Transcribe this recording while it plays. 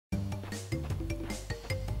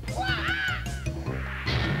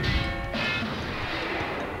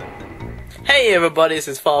Hey everybody, this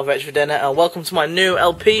is Farfetch for dinner, and welcome to my new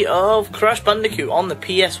LP of Crash Bandicoot on the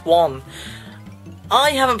PS1. I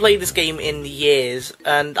haven't played this game in years,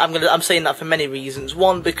 and I'm saying that for many reasons.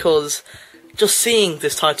 One, because just seeing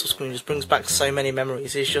this title screen just brings back so many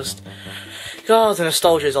memories. It's just, God, the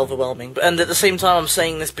nostalgia is overwhelming. And at the same time, I'm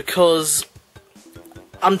saying this because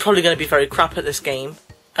I'm probably going to be very crap at this game,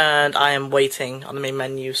 and I am waiting on the main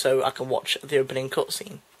menu so I can watch the opening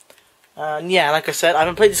cutscene. And yeah, like I said, I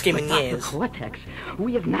haven't played this game in years. Cortex,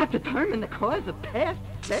 we have not determined the cause of past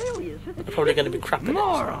failures. I'm probably going to be crap at it.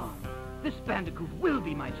 Moron! This Bandicoot will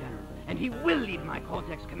be my general, and he will lead my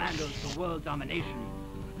Cortex commandos to world domination.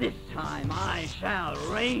 This time I shall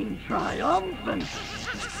reign triumphant.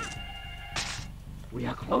 We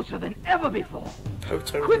are closer than ever before.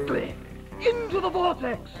 Quickly, into the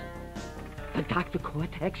vortex. Dr.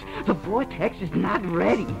 Cortex, the vortex is not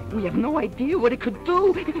ready. We have no idea what it could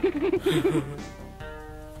do. It's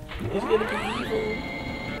gonna be evil.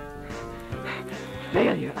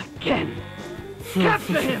 Failure again.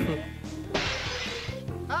 Capture him.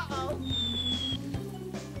 Uh-oh.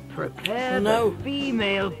 Prepare the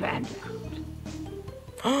female Bandicoot.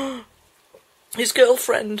 His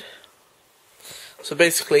girlfriend. So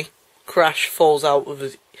basically, Crash falls out of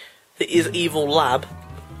his evil lab,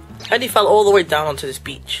 and he fell all the way down onto this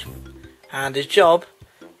beach. And his job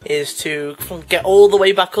is to get all the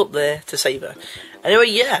way back up there to save her. Anyway,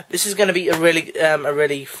 yeah, this is going to be a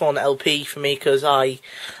really fun LP for me because I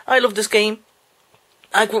love this game.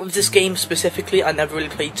 I grew up with this game specifically. I never really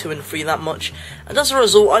played 2 and 3 that much, and as a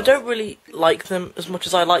result, I don't really like them as much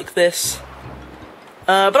as I like this.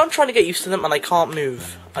 But I'm trying to get used to them, and I can't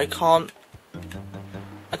move. I can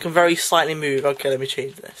very slightly move. Okay, let me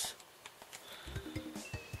change this.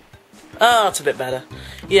 Ah, that's a bit better.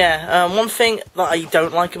 Yeah, one thing that I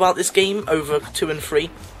don't like about this game over 2 and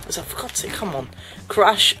 3 is, I forgot to say, come on,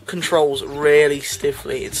 Crash controls really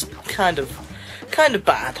stiffly. It's kind of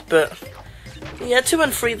bad, but yeah, 2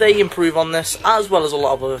 and 3 they improve on this, as well as a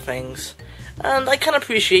lot of other things. And I can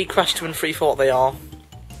appreciate Crash 2 and 3 for what they are.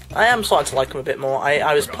 I am starting to like them a bit more.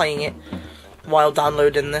 I was playing it while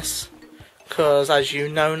downloading this, because as you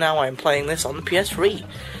know now, I am playing this on the PS3.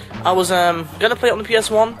 I was gonna play it on the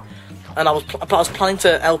PS1. And I was planning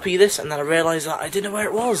to LP this, and then I realised that I didn't know where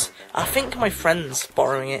it was. I think my friend's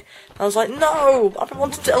borrowing it. I was like, no, I've been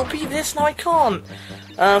wanting to LP this, now I can't.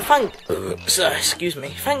 Excuse me.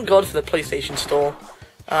 Thank God for the PlayStation Store.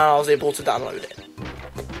 I was able to download it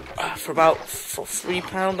for about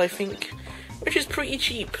 £3, I think, which is pretty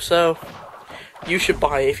cheap. So you should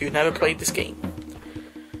buy it if you've never played this game.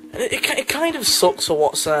 And it kind of sucks for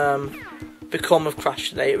what's become of Crash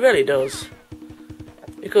today. It really does.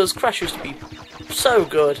 Because Crash used to be so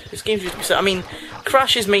good. This game used to be so... I mean,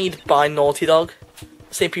 Crash is made by Naughty Dog,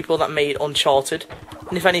 the same people that made Uncharted.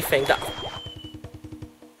 And if anything,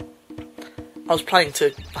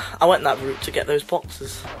 I went that route to get those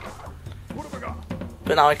boxes.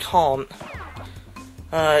 But now I can't.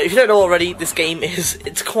 If you don't know already, this game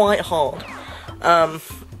it's quite hard.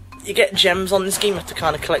 You get gems on this game, you have to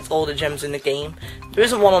kind of collect all the gems in the game. There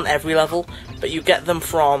isn't one on every level, but you get them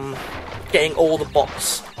from getting all the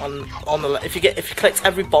box on the. If you collect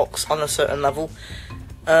every box on a certain level,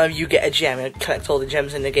 you get a gem. You collect all the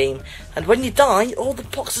gems in the game, and when you die, all the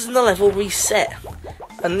boxes in the level reset.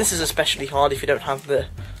 And this is especially hard if you don't have the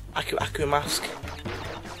Aku mask.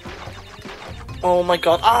 Oh my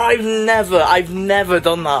god, I've never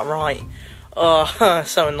done that right. Oh,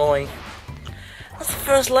 so annoying. That's the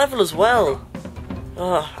first level as well.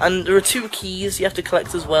 And there are 2 keys you have to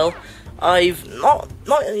collect as well. I've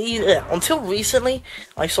until recently,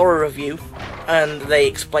 I saw a review, and they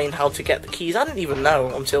explained how to get the keys. I didn't even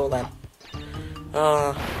know until then.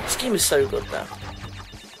 This game is so good though.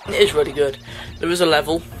 It is really good. There is a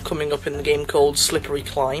level coming up in the game called Slippery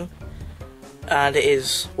Climb, and it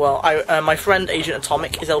is, well, my friend Agent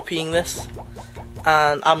Atomic is LPing this,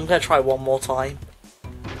 and I'm gonna try one more time.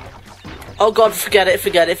 Oh god, forget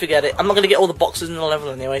it. I'm not gonna get all the boxes in the level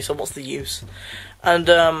anyway, so what's the use?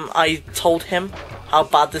 And I told him how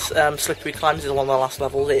bad this Slippery Climb is on one of the last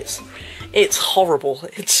levels. It's horrible.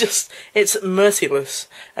 It's merciless.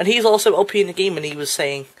 And he's also LP in the game, and he was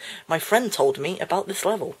saying, my friend told me about this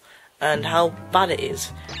level and how bad it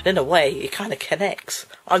is. And in a way, it kind of connects.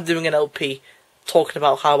 I'm doing an LP talking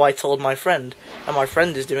about how I told my friend, and my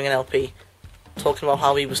friend is doing an LP talking about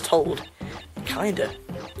how he was told. Kinda.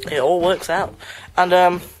 It all works out.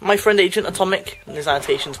 And my friend Agent Atomic, and his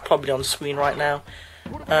annotation's probably on screen right now.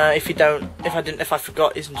 If I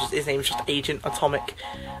forgot, his name's just Agent Atomic.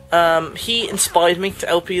 He inspired me to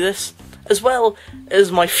LP this, as well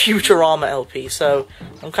as my Futurama LP, so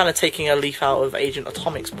I'm kind of taking a leaf out of Agent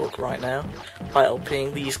Atomic's book right now by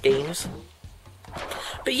LPing these games.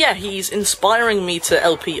 But yeah, he's inspiring me to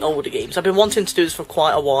LP older games. I've been wanting to do this for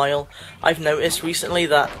quite a while. I've noticed recently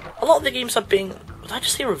that a lot of the games I've been... Did I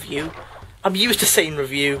just say review? I'm used to saying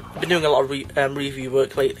review. I've been doing a lot of review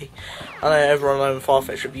work lately. I know everyone knows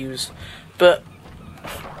Far-Fetched reviews. But...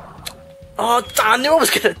 Oh, I knew I was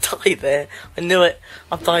going to die there. I knew it.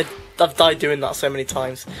 I've died doing that so many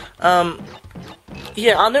times.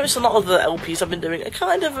 Yeah, I noticed a lot of the LPs I've been doing are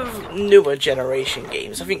kind of newer generation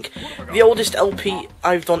games. I think the oldest LP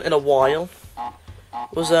I've done in a while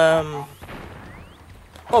was, well,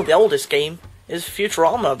 the oldest game is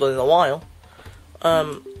Futurama I've done in a while.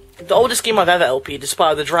 The oldest game I've ever LP'd is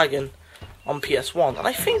Spyro the Dragon on PS1, and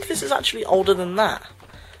I think this is actually older than that.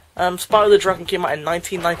 Spyro the Dragon came out in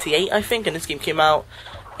 1998, I think, and this game came out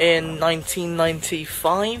in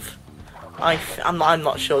 1995. I'm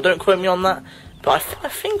not sure, don't quote me on that. But I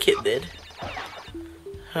think it did.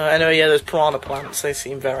 Anyway, yeah, those piranha plants, they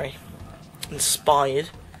seem very inspired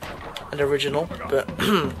and original, but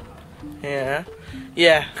yeah.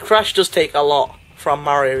 Yeah, Crash does take a lot from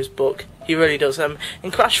Mario's book. He really does. In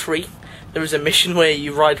Crash 3, there is a mission where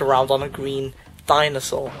you ride around on a green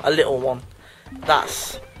dinosaur, a little one.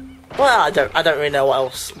 That's... Well, I don't really know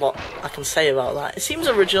what I can say about that. It seems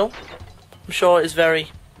original. I'm sure it's very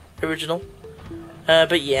original.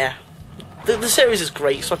 But yeah. The series is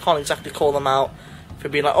great, so I can't exactly call them out for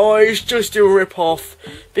being like, oh, it's just a rip-off.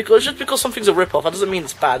 Because just because something's a rip-off, that doesn't mean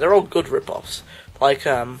it's bad. They're all good rip-offs. Like,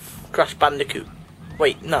 Crash Bandicoot.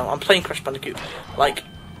 Wait, no, I'm playing Crash Bandicoot. Like,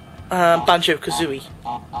 Banjo-Kazooie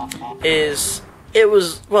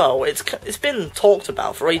it's been talked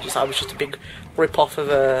about for ages. I was just a big rip-off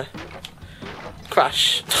of,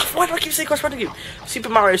 Crash. Why do I keep saying Crash Bandicoot? Super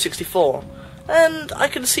Mario 64. And I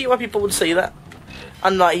can see why people would say that.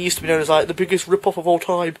 And that it used to be known as like the biggest rip-off of all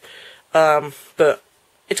time. But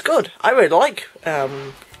it's good. I really like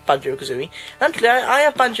Banjo-Kazooie. Actually, I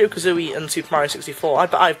have Banjo-Kazooie and Super Mario 64.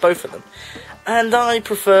 I have both of them. And I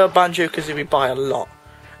prefer Banjo-Kazooie by a lot.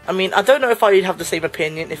 I mean, I don't know if I'd have the same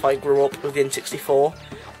opinion if I grew up with the N64.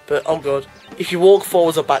 But, oh god. If you walk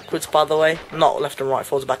forwards or backwards, by the way, not left and right,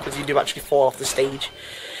 forwards or backwards, you do actually fall off the stage.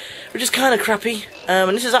 Which is kind of crappy.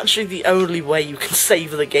 And this is actually the only way you can save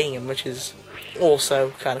the game, which is...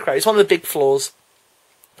 also kind of crazy. It's one of the big flaws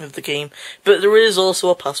of the game, but there is also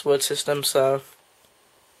a password system. So,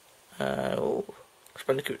 Crash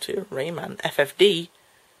Bandicoot 2, Rayman, FFD.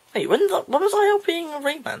 Wait, when was I LPing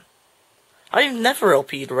Rayman? I've never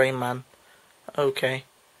LP'd Rayman. Okay,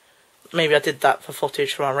 maybe I did that for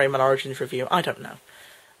footage from our Rayman Origins review. I don't know.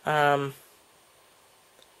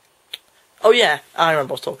 Oh yeah, I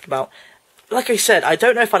remember what I was talking about. Like I said, I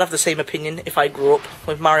don't know if I'd have the same opinion if I grew up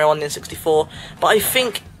with Mario on the N64, but I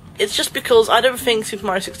think it's just because I don't think Super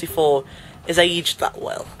Mario 64 is aged that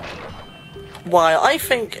well. While I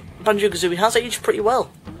think Banjo-Kazooie has aged pretty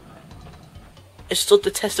well. It stood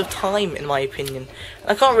the test of time, in my opinion.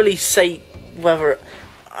 I can't really say whether...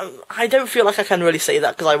 I don't feel like I can really say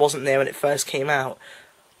that because I wasn't there when it first came out.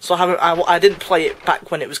 So I didn't play it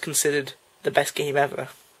back when it was considered the best game ever.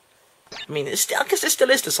 I mean, I guess it still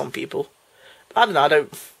is to some people. I don't know,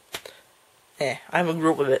 I haven't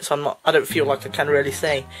grew up with it, so I don't feel like I can really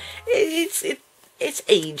say. It's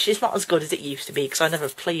aged, it's not as good as it used to be, because I never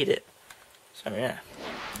played it. So, yeah.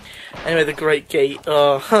 Anyway, the Great Gate,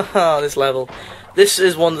 this level. This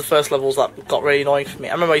is one of the first levels that got really annoying for me.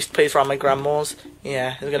 I remember I used to play this around my grandma's.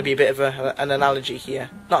 Yeah, there's going to be a bit of an analogy here.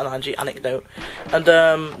 Not analogy, anecdote. And,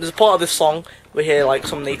 there's a part of this song, we hear, like,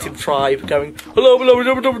 some native tribe going, hello, hello,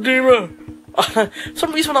 hello, hello, hello. For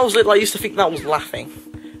some reason when I was little I used to think that was laughing.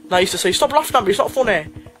 And I used to say, stop laughing at me, it's not funny.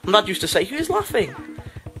 And Dad used to say, who's laughing?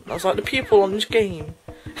 And I was like, the people on this game.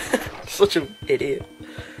 Such an idiot.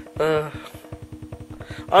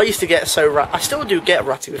 I used to get so I still do get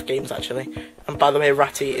ratty with games actually. And by the way,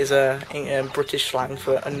 ratty is a British slang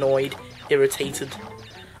for annoyed, irritated.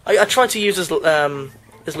 I try to use as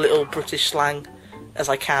little British slang as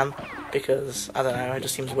I can because I don't know, it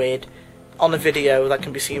just seems weird. On a video that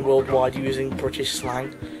can be seen worldwide using British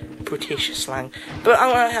slang. But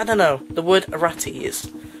I don't know, the word ratty is,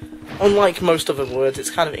 unlike most other words, it's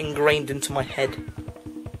kind of ingrained into my head.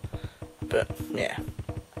 But, yeah.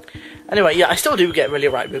 Anyway, yeah, I still do get really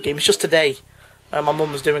right with games. Just today, my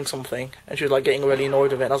mum was doing something, and she was like getting really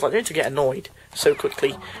annoyed with it, and I was like, I need to get annoyed so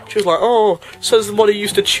quickly. She was like, oh, says the one who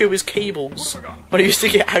used to chew his cables, when he used to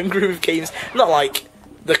get angry with games. Not like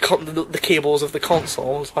the cables of the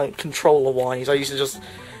consoles, like controller-wise. I used to just...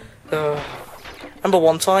 remember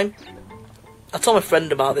one time, I told my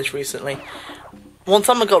friend about this recently. one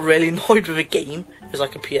time I got really annoyed with a game. It was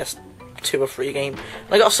like a PS2 or 3 game.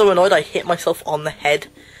 And I got so annoyed I hit myself on the head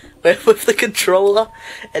with the controller,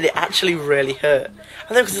 and it actually really hurt.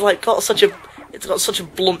 I think because it's like got such a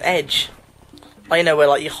blunt edge. Like, you know, where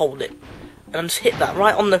like you hold it, and I just hit that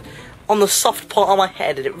right on the soft part of my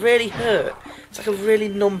head, and it really hurt. It's like a really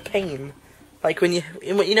numb pain. Like when you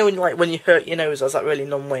know when you hurt your nose, there's that really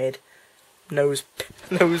numb weird nose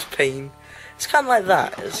pain. It's kind of like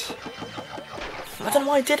that. I don't know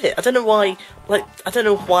why I did it. I don't know why. Like, I don't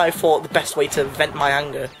know why I thought the best way to vent my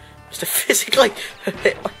anger was to physically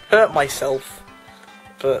hurt myself.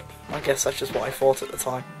 But I guess that's just what I thought at the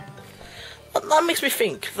time. That makes me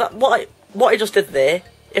think that what I just did there,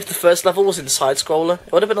 if the first level was in side scroller,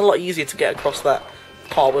 it would have been a lot easier to get across that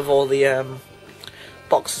part with all the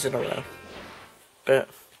boxes in a row. But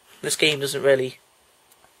this game doesn't really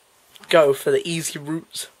go for the easy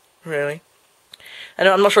routes, really. And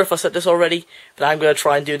I'm not sure if I said this already, but I'm going to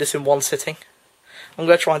try and do this in one sitting. I'm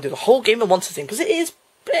going to try and do the whole game in one sitting, because it is,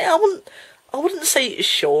 I wouldn't say it's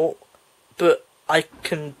short, but I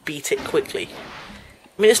can beat it quickly.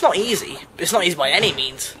 I mean, it's not easy. It's not easy by any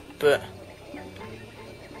means, but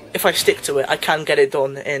if I stick to it, I can get it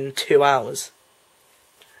done in 2 hours.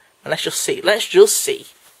 And let's just see. Let's just see.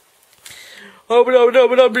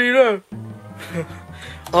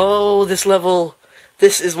 Oh, this level.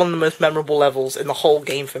 This is one of the most memorable levels in the whole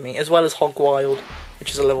game for me, as well as Hog Wild, which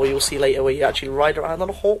is a level you'll see later where you actually ride around on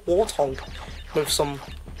a warthog with some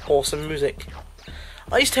awesome music.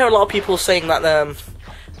 I used to hear a lot of people saying that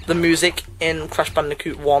the music in Crash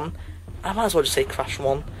Bandicoot 1, I might as well just say Crash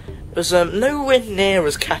 1, was nowhere near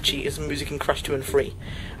as catchy as the music in Crash 2 and 3.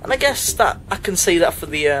 And I guess that I can say that for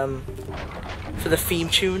the theme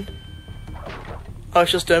tune. I was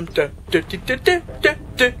just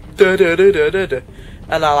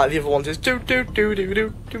and I like the other ones is do.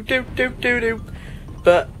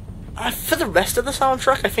 But for the rest of the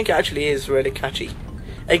soundtrack, I think it actually is really catchy.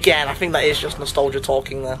 Again, I think that is just nostalgia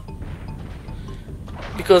talking there.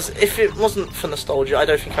 Because if it wasn't for nostalgia, I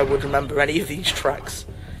don't think I would remember any of these tracks.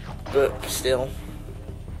 But still.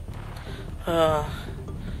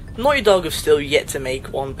 Naughty Dog have still yet to make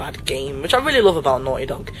one bad game, which I really love about Naughty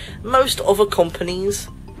Dog. Most other companies,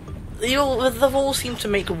 they've all seemed to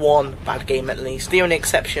make one bad game at least. The only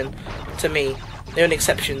exception, to me, the only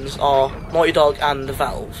exceptions are Naughty Dog and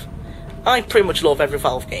Valve. I pretty much love every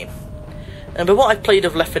Valve game. But what I've played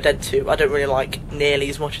of Left 4 Dead 2, I don't really like nearly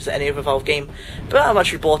as much as any other Valve game. But I've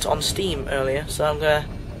actually bought it on Steam earlier, so I'm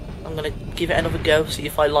gonna give it another go, see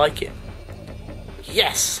if I like it.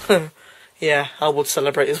 Yes! Yeah, I would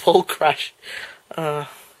celebrate as well, Crash.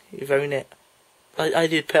 You've owned it. I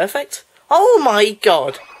did perfect? Oh my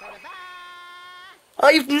god!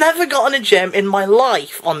 I've never gotten a gem in my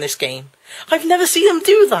life on this game. I've never seen him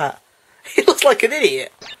do that. He looks like an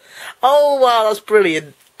idiot. Oh wow, that's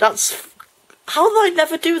brilliant. That's... How did I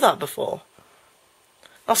never do that before?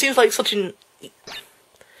 That seems like such an...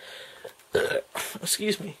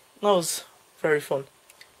 excuse me. That was very fun.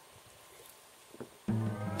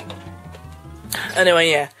 Anyway,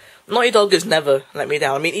 yeah. Naughty Dog has never let me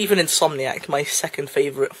down. I mean, even Insomniac, my second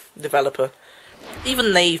favourite developer,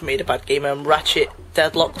 even they've made a bad game. Ratchet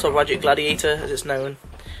Deadlocked, or Ratchet Gladiator, as it's known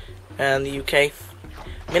in the UK.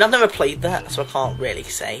 I mean, I've never played that, so I can't really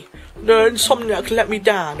say. No, Insomniac let me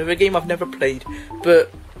down with a game I've never played.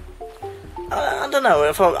 But I don't know.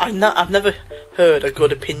 I've never heard a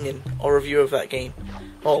good opinion or review of that game,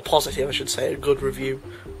 or positive, I should say, a good review.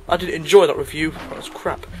 I didn't enjoy that review. That was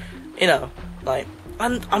crap. You know, like,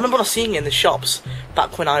 and I remember seeing it in the shops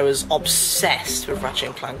back when I was obsessed with Ratchet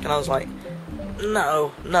and Clank, and I was like,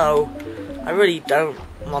 no, I really don't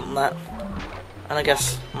want that. And I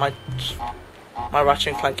guess my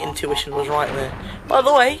Ratchet and Clank intuition was right there. By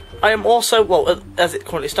the way, I am also, well, as it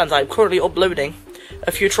currently stands, I am currently uploading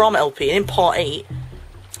a Futurama LP, and in Part 8,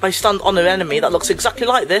 I stand on an enemy that looks exactly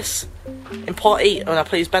like this. In Part 8, when I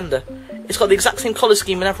play as Bender, it's got the exact same colour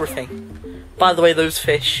scheme and everything. By the way, those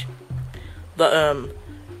fish that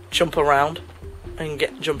jump around and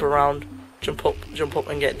jump up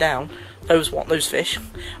and get down, those fish,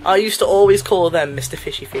 I used to always call them Mr.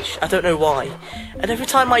 Fishy Fish. I don't know why. And every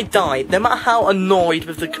time I died, no matter how annoyed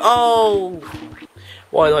with the... Oh!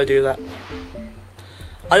 Why did I do that?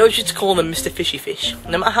 I always used to call them Mr. Fishy Fish.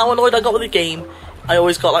 No matter how annoyed I got with the game, I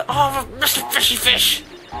always got like, oh, Mr. Fishy Fish!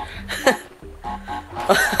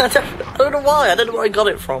 I don't know why. I don't know where I got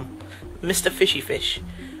it from. Mr. Fishy Fish.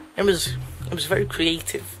 It was very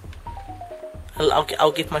creative.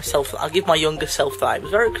 I'll give my younger self that. It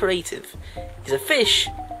was very creative. He's a fish,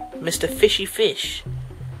 Mr. Fishy Fish,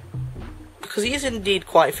 because he is indeed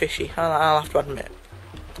quite fishy. I'll have to admit.